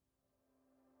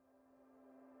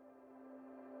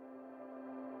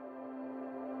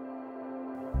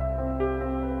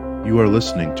You are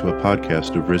listening to a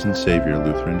podcast of Risen Savior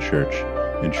Lutheran Church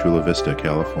in Chula Vista,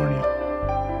 California.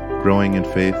 Growing in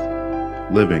faith,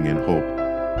 living in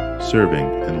hope, serving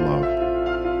in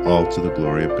love, all to the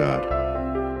glory of God.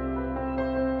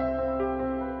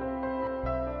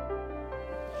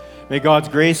 May God's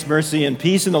grace, mercy, and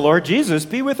peace in the Lord Jesus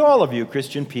be with all of you,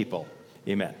 Christian people.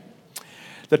 Amen.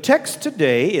 The text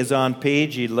today is on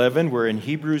page 11. We're in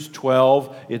Hebrews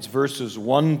 12. It's verses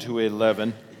 1 to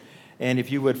 11. And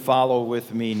if you would follow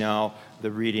with me now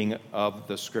the reading of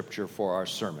the scripture for our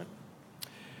sermon.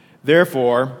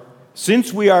 Therefore,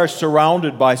 since we are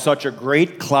surrounded by such a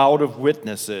great cloud of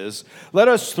witnesses, let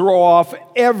us throw off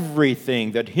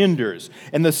everything that hinders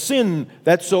and the sin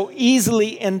that so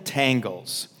easily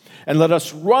entangles. And let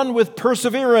us run with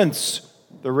perseverance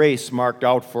the race marked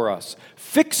out for us,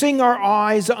 fixing our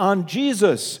eyes on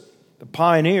Jesus, the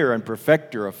pioneer and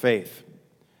perfecter of faith.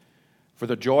 For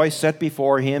the joy set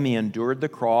before him, he endured the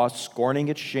cross, scorning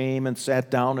its shame, and sat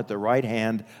down at the right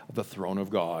hand of the throne of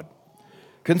God.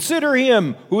 Consider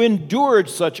him who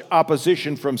endured such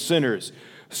opposition from sinners,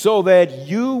 so that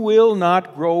you will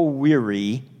not grow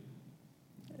weary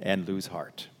and lose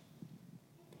heart.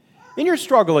 In your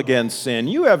struggle against sin,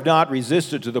 you have not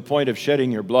resisted to the point of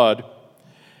shedding your blood.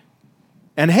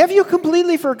 And have you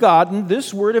completely forgotten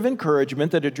this word of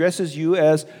encouragement that addresses you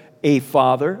as a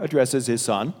father addresses his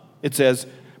son? It says,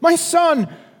 "My son,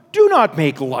 do not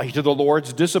make light of the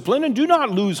Lord's discipline, and do not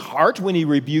lose heart when he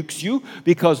rebukes you,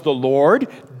 because the Lord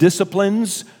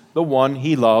disciplines the one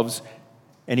he loves,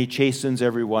 and he chastens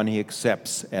everyone he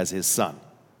accepts as his son."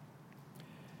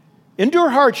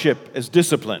 Endure hardship as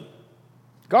discipline.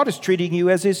 God is treating you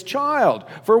as his child.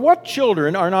 For what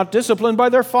children are not disciplined by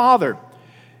their father?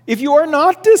 If you are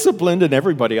not disciplined, and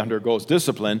everybody undergoes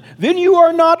discipline, then you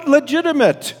are not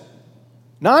legitimate,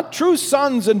 not true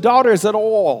sons and daughters at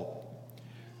all.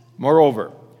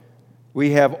 Moreover,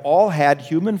 we have all had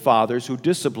human fathers who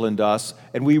disciplined us,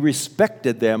 and we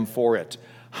respected them for it.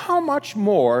 How much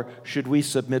more should we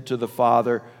submit to the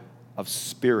Father of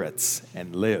spirits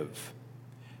and live?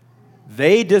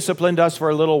 They disciplined us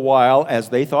for a little while as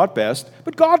they thought best,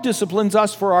 but God disciplines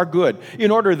us for our good,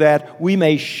 in order that we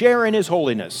may share in his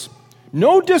holiness.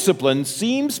 No discipline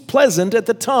seems pleasant at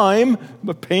the time,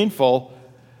 but painful.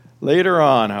 Later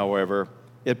on, however,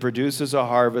 it produces a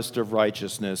harvest of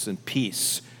righteousness and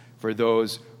peace for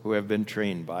those who have been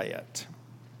trained by it.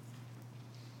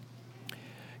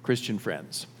 Christian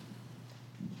friends,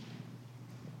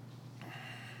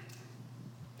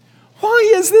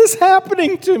 why is this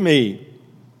happening to me?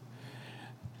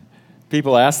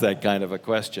 People ask that kind of a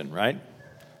question, right?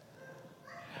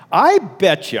 I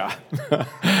bet you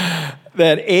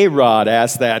that A-Rod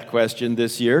asked that question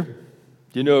this year.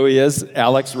 Do you know who he is?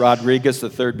 Alex Rodriguez, the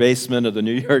third baseman of the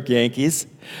New York Yankees.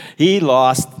 He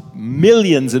lost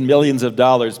millions and millions of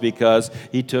dollars because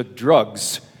he took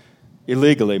drugs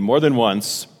illegally more than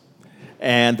once,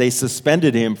 and they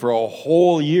suspended him for a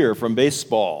whole year from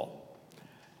baseball.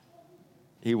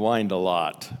 He whined a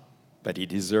lot, but he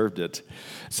deserved it.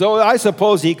 So I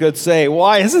suppose he could say,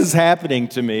 why is this happening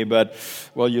to me? But,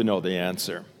 well, you know the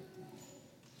answer.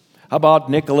 How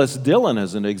about Nicholas Dillon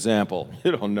as an example?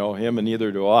 You don't know him, and neither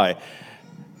do I.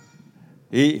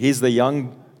 He's the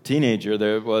young teenager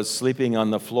that was sleeping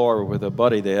on the floor with a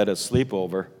buddy. They had a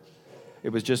sleepover.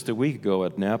 It was just a week ago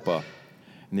at Napa.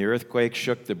 And the earthquake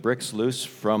shook the bricks loose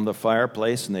from the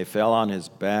fireplace, and they fell on his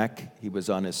back. He was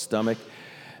on his stomach,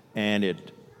 and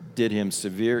it did him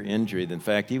severe injury. In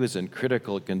fact, he was in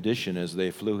critical condition as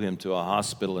they flew him to a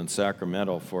hospital in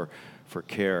Sacramento for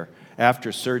care.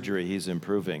 After surgery, he's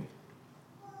improving.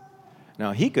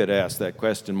 Now, he could ask that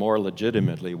question more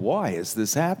legitimately. Why is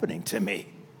this happening to me?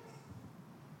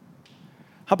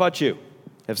 How about you?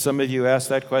 Have some of you asked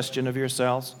that question of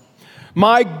yourselves?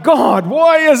 My God,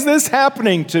 why is this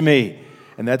happening to me?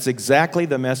 And that's exactly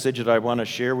the message that I want to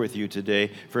share with you today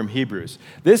from Hebrews.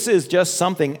 This is just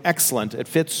something excellent. It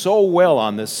fits so well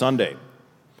on this Sunday.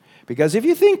 Because if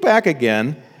you think back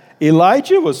again,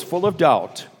 Elijah was full of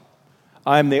doubt.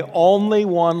 I'm the only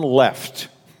one left.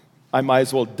 I might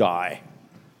as well die.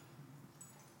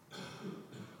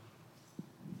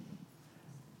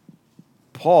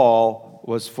 Paul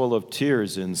was full of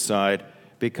tears inside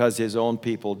because his own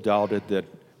people doubted that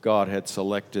God had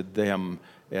selected them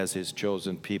as his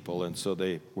chosen people, and so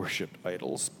they worshiped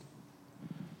idols.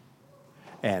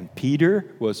 And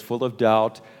Peter was full of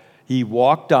doubt. He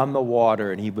walked on the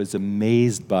water, and he was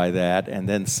amazed by that, and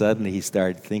then suddenly he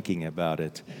started thinking about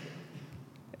it,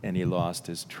 and he lost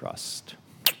his trust.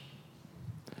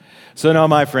 So now,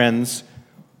 my friends,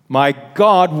 my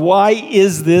God, why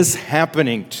is this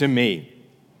happening to me?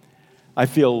 I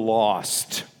feel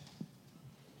lost.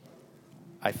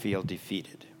 I feel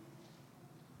defeated.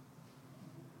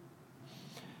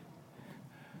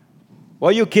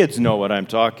 Well, you kids know what I'm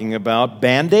talking about.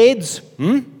 Band-Aids?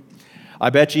 I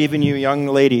bet you even you young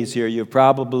ladies here, you've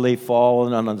probably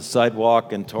fallen on the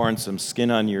sidewalk and torn some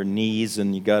skin on your knees,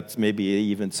 and you got maybe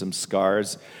even some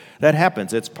scars. That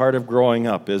happens. It's part of growing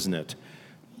up, isn't it?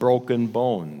 Broken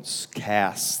bones,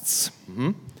 casts.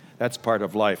 That's part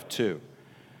of life, too.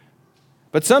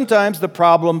 But sometimes the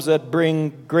problems that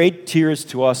bring great tears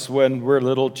to us when we're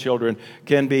little children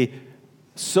can be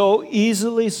so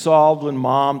easily solved when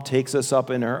Mom takes us up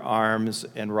in her arms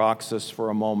and rocks us for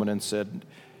a moment and said,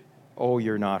 "Oh,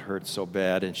 you're not hurt so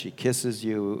bad," and she kisses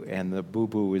you and the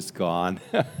boo-boo is gone.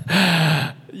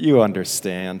 You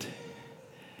understand.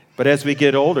 But as we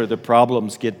get older, the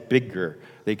problems get bigger.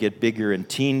 They get bigger in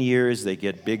teen years, they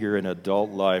get bigger in adult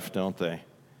life, don't they?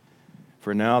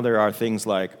 For now, there are things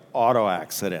like auto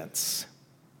accidents,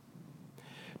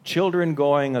 children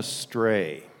going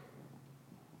astray,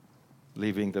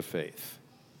 leaving the faith,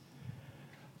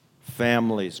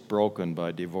 families broken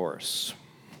by divorce,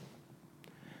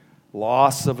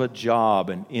 loss of a job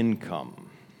and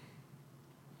income,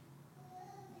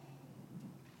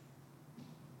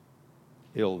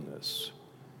 illness,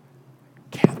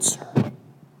 cancer.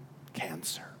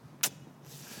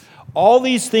 All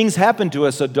these things happen to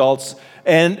us adults,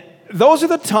 and those are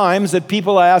the times that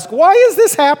people ask, why is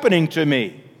this happening to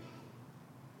me?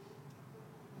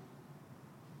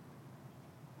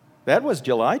 That was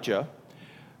Elijah.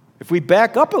 If we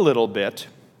back up a little bit,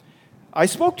 I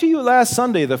spoke to you last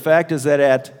Sunday. The fact is that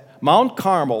at Mount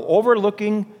Carmel,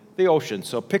 overlooking the ocean,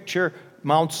 so picture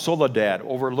Mount Soledad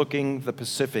overlooking the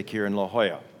Pacific here in La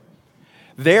Jolla.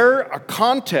 There, a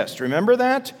contest, remember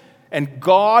that? And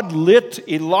God lit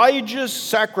Elijah's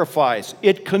sacrifice.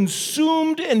 It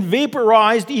consumed and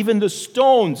vaporized even the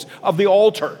stones of the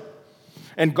altar.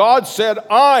 And God said,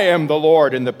 "I am the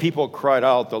Lord." And the people cried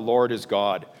out, "The Lord is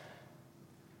God."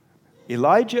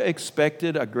 Elijah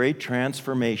expected a great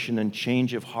transformation and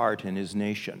change of heart in his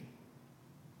nation.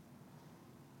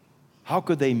 How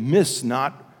could they miss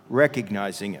not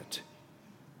recognizing it?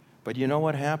 But you know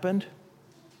what happened?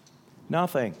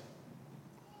 Nothing.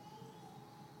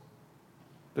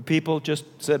 The people just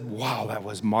said, "Wow, that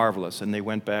was marvelous," and they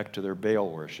went back to their Baal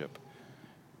worship.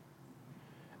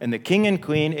 And the king and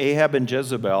queen, Ahab and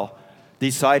Jezebel,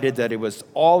 decided that it was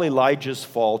all Elijah's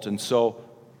fault, and so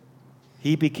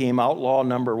he became outlaw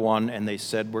number one, and they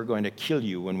said, "We're going to kill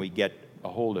you when we get a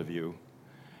hold of you."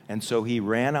 And so he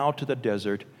ran out to the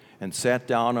desert and sat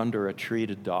down under a tree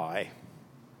to die.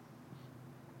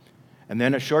 And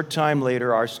then a short time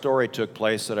later, our story took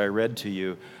place that I read to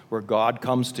you, where God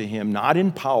comes to him, not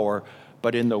in power,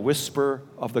 but in the whisper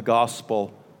of the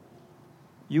gospel.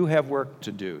 You have work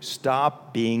to do.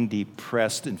 Stop being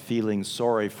depressed and feeling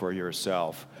sorry for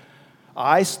yourself.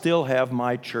 I still have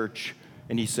my church,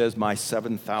 and he says, my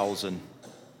 7,000.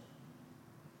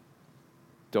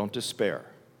 Don't despair.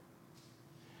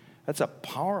 That's a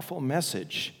powerful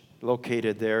message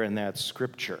located there in that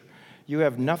scripture. You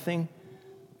have nothing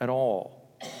at all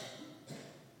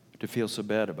to feel so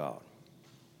bad about.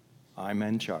 I'm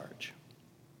in charge.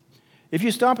 If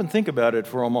you stop and think about it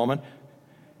for a moment,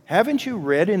 haven't you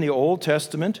read in the Old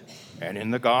Testament and in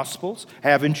the Gospels,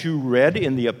 haven't you read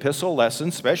in the epistle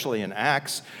lessons, especially in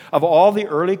Acts, of all the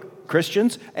early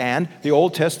Christians and the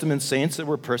Old Testament saints that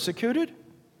were persecuted?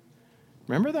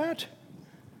 Remember that?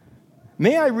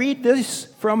 May I read this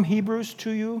from Hebrews to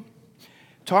you?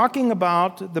 Talking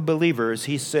about the believers,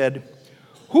 he said,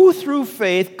 "Who through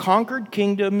faith conquered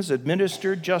kingdoms,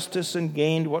 administered justice, and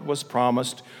gained what was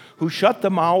promised, who shut the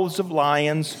mouths of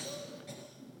lions,"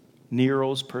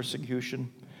 Nero's persecution,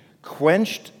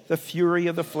 "quenched the fury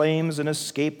of the flames and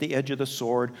escaped the edge of the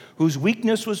sword, whose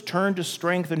weakness was turned to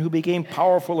strength, and who became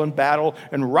powerful in battle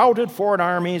and routed foreign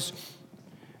armies."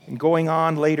 And going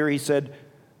on later, he said,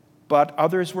 "But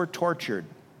others were tortured.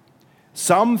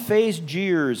 Some faced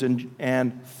jeers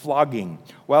and flogging,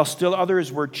 while still others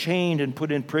were chained and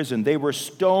put in prison. They were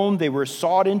stoned, they were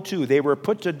sawed in two, they were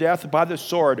put to death by the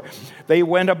sword. They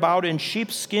went about in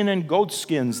sheepskin and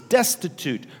goatskins,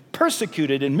 destitute,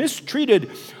 persecuted, and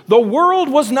mistreated. The world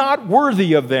was not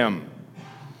worthy of them."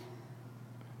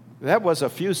 That was a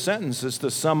few sentences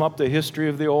to sum up the history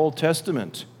of the Old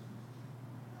Testament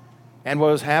and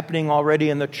what was happening already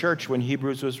in the church when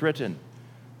Hebrews was written.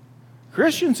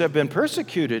 Christians have been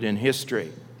persecuted in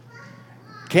history.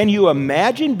 Can you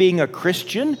imagine being a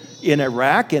Christian in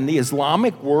Iraq, in the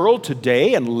Islamic world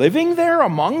today, and living there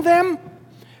among them?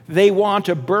 They want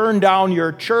to burn down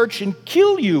your church and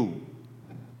kill you.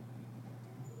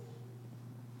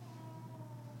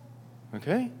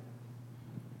 Okay?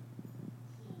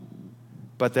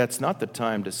 But that's not the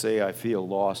time to say, I feel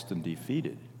lost and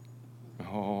defeated.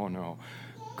 Oh, no.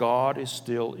 God is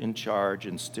still in charge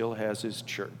and still has his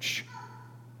church.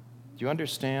 Do you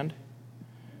understand?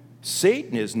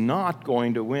 Satan is not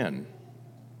going to win.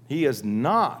 He is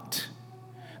not.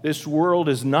 This world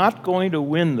is not going to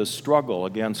win the struggle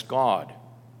against God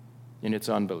in its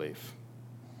unbelief.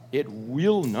 It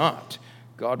will not.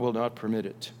 God will not permit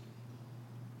it.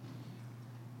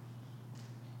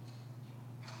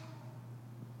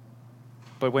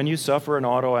 But when you suffer an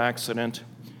auto accident,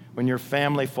 when your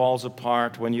family falls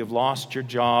apart, when you've lost your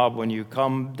job, when you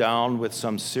come down with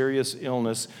some serious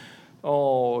illness,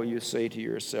 oh, you say to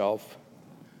yourself,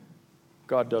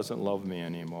 God doesn't love me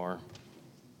anymore.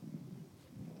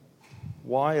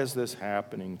 Why is this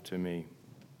happening to me?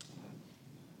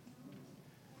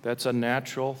 That's a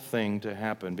natural thing to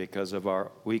happen because of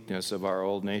our weakness of our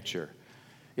old nature.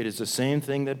 It is the same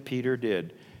thing that Peter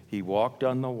did. He walked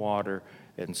on the water,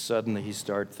 and suddenly he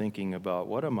started thinking about,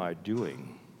 what am I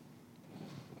doing?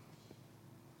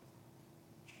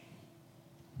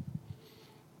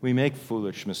 We make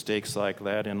foolish mistakes like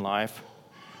that in life.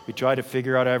 We try to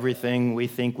figure out everything. We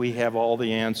think we have all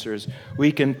the answers.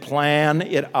 We can plan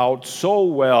it out so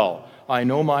well. I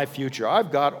know my future.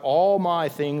 I've got all my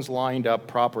things lined up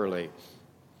properly.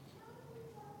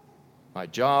 My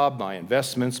job, my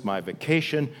investments, my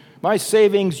vacation, my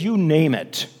savings, you name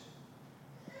it.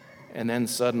 And then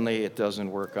suddenly it doesn't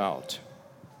work out.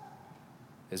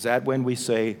 Is that when we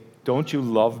say, don't you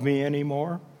love me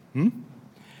anymore?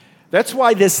 That's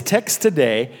why this text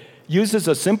today uses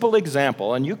a simple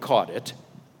example, and you caught it.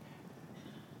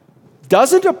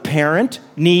 Doesn't a parent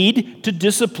need to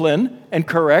discipline and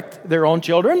correct their own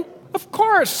children? Of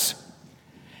course.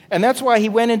 And that's why he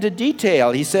went into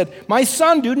detail. He said, my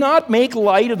son, do not make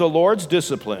light of the Lord's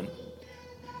discipline.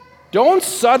 Don't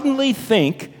suddenly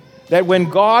think that when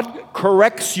God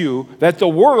corrects you, that the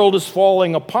world is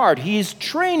falling apart. He's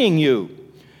training you.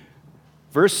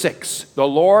 Verse 6, the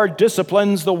Lord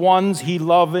disciplines the ones he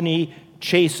loves, and he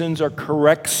chastens or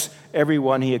corrects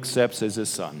everyone he accepts as his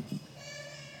son.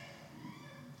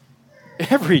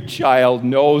 Every child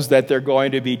knows that they're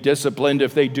going to be disciplined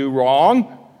if they do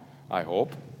wrong, I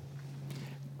hope,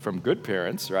 from good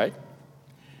parents, right?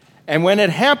 And when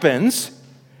it happens,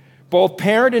 both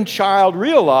parent and child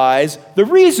realize the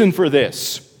reason for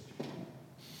this.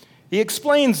 He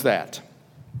explains that.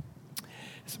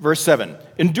 Verse 7,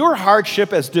 endure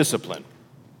hardship as discipline.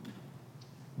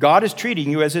 God is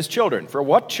treating you as his children. For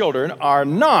what children are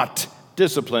not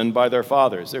disciplined by their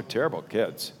fathers? They're terrible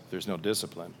kids. There's no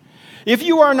discipline. If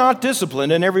you are not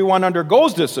disciplined and everyone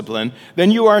undergoes discipline,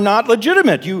 then you are not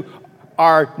legitimate. You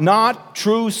are not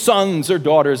true sons or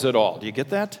daughters at all. Do you get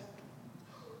that?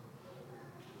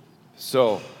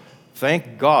 So,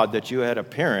 thank God that you had a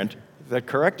parent that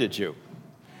corrected you.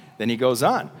 Then he goes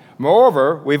on.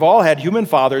 Moreover, we've all had human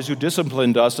fathers who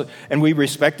disciplined us, and we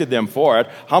respected them for it.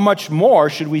 How much more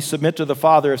should we submit to the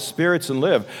Father of spirits and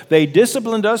live? They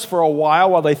disciplined us for a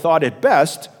while they thought it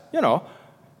best,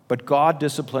 but God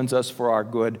disciplines us for our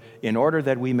good in order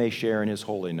that we may share in his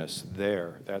holiness.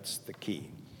 That's the key.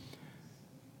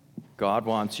 God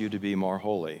wants you to be more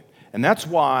holy. And that's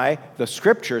why the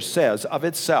Scripture says of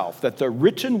itself that the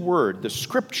written word, the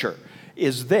Scripture,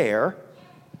 is there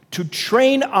to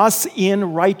train us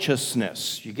in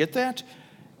righteousness. You get that?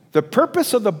 The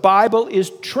purpose of the Bible is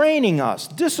training us,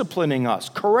 disciplining us,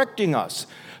 correcting us,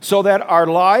 so that our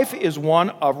life is one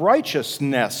of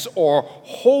righteousness or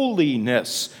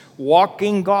holiness,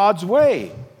 walking God's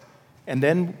way. And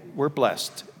then we're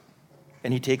blessed,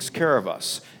 and he takes care of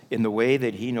us in the way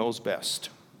that he knows best.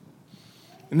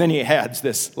 And then he adds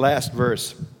this last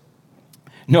verse.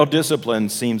 No discipline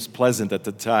seems pleasant at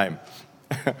the time.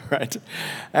 Right?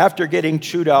 After getting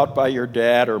chewed out by your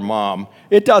dad or mom,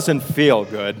 it doesn't feel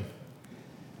good.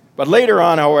 But later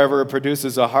on, however, it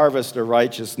produces a harvest of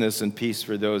righteousness and peace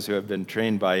for those who have been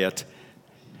trained by it.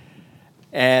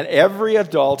 And every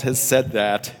adult has said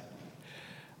that.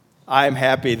 I'm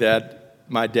happy that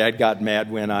my dad got mad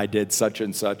when I did such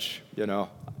and such,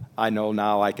 I know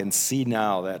now, I can see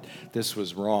now that this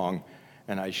was wrong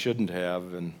and I shouldn't have.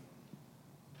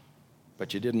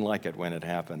 But you didn't like it when it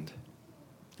happened.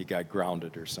 You got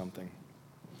grounded or something.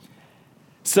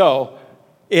 So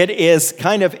it is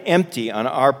kind of empty on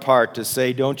our part to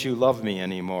say, don't you love me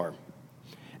anymore?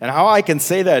 And how I can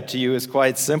say that to you is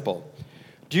quite simple.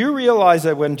 Do you realize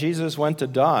that when Jesus went to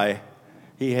die,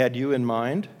 he had you in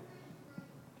mind?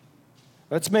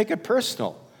 Let's make it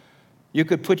personal. You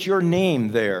could put your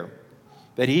name there,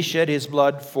 that he shed his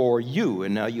blood for you,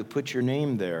 and now you put your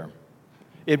name there.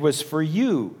 It was for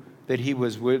you that he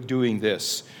was doing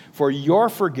this for your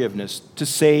forgiveness to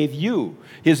save you.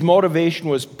 His motivation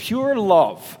was pure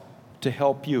love to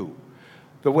help you.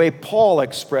 The way Paul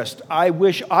expressed, I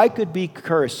wish I could be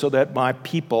cursed so that my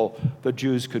people, the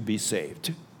Jews, could be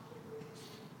saved.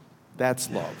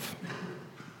 That's love.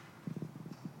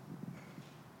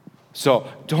 So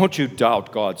don't you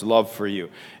doubt God's love for you.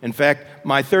 In fact,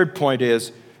 my third point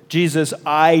is, Jesus,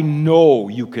 I know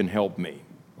you can help me.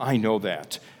 I know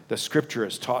that. The Scripture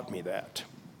has taught me that.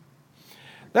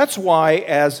 That's why,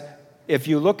 if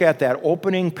you look at that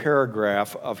opening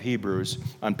paragraph of Hebrews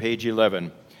on page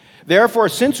 11, therefore,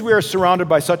 since we are surrounded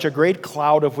by such a great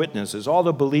cloud of witnesses, all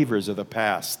the believers of the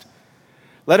past,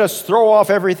 let us throw off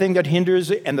everything that hinders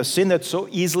and the sin that so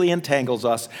easily entangles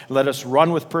us. Let us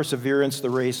run with perseverance the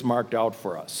race marked out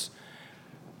for us.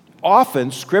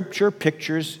 Often, Scripture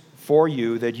pictures for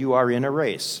you that you are in a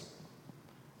race,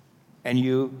 and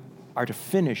you are to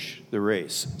finish the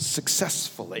race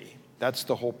successfully. That's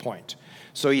the whole point.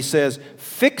 So he says,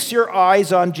 fix your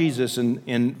eyes on Jesus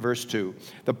in verse 2,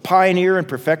 the pioneer and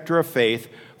perfecter of faith.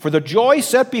 For the joy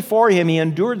set before him, he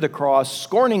endured the cross,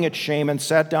 scorning its shame, and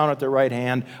sat down at the right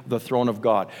hand of the throne of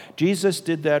God. Jesus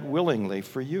did that willingly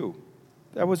for you.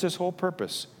 That was his whole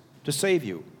purpose, to save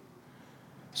you.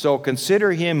 So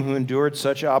consider him who endured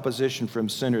such opposition from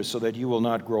sinners so that you will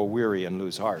not grow weary and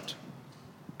lose heart.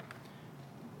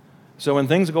 So when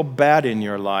things go bad in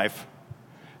your life,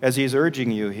 as he's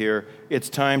urging you here, it's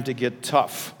time to get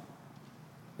tough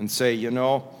and say,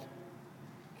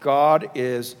 God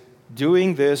is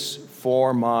doing this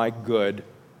for my good.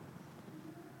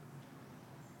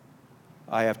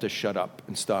 I have to shut up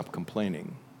and stop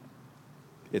complaining.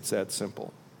 It's that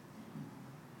simple.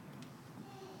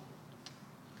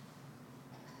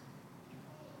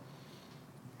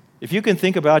 If you can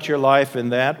think about your life in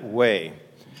that way,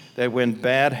 that when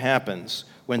bad happens,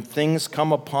 when things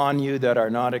come upon you that are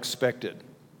not expected,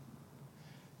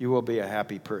 you will be a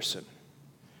happy person.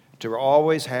 To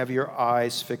always have your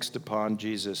eyes fixed upon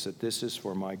Jesus, that this is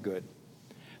for my good.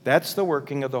 That's the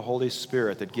working of the Holy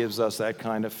Spirit that gives us that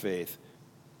kind of faith.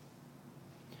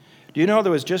 Do you know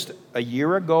there was just a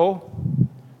year ago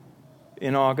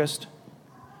in August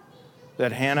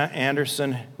that Hannah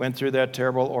Anderson went through that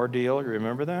terrible ordeal? You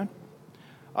remember that?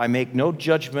 I make no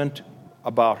judgment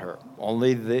about her,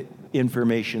 only the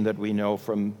information that we know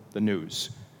from the news.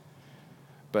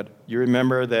 But you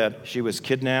remember that she was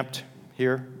kidnapped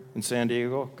here in San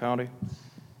Diego County?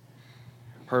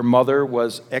 Her mother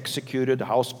was executed, the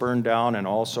house burned down, and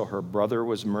also her brother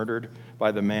was murdered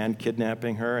by the man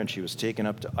kidnapping her, and she was taken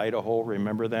up to Idaho.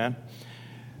 Remember that?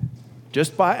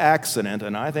 Just by accident,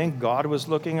 and I think God was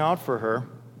looking out for her.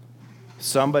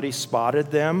 Somebody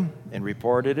spotted them and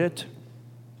reported it,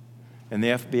 and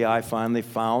the FBI finally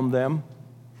found them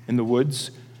in the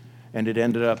woods, and it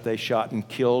ended up they shot and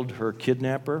killed her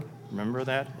kidnapper. Remember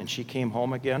that? And she came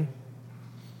home again.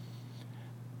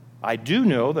 I do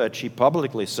know that she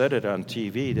publicly said it on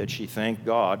TV, that she thanked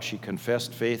God. She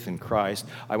confessed faith in Christ.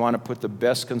 I want to put the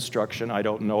best construction. I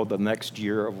don't know the next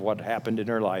year of what happened in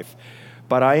her life.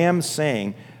 But I am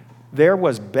saying there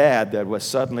was bad that was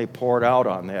suddenly poured out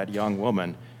on that young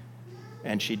woman.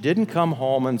 And she didn't come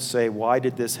home and say, why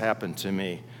did this happen to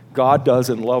me? God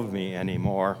doesn't love me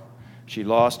anymore. She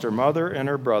lost her mother and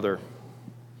her brother.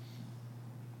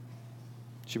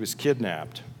 She was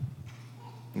kidnapped.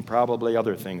 And probably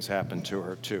other things happened to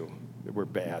her too that were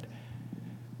bad.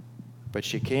 But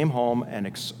she came home and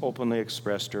openly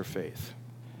expressed her faith.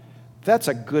 That's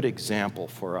a good example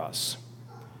for us.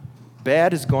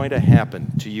 Bad is going to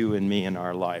happen to you and me in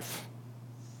our life.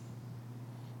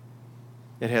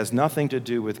 It has nothing to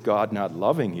do with God not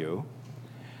loving you.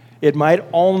 It might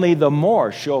only the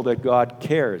more show that God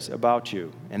cares about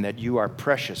you and that you are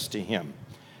precious to Him.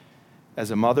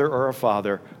 As a mother or a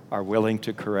father are willing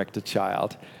to correct a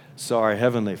child, so our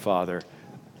Heavenly Father,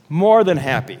 more than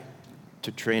happy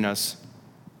to train us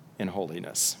in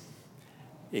holiness.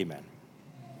 Amen.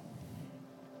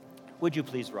 Would you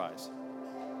please rise?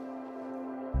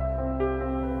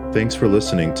 Thanks for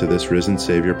listening to this Risen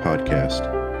Savior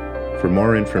podcast. For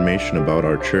more information about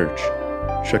our church,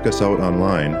 check us out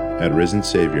online at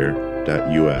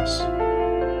risensavior.us.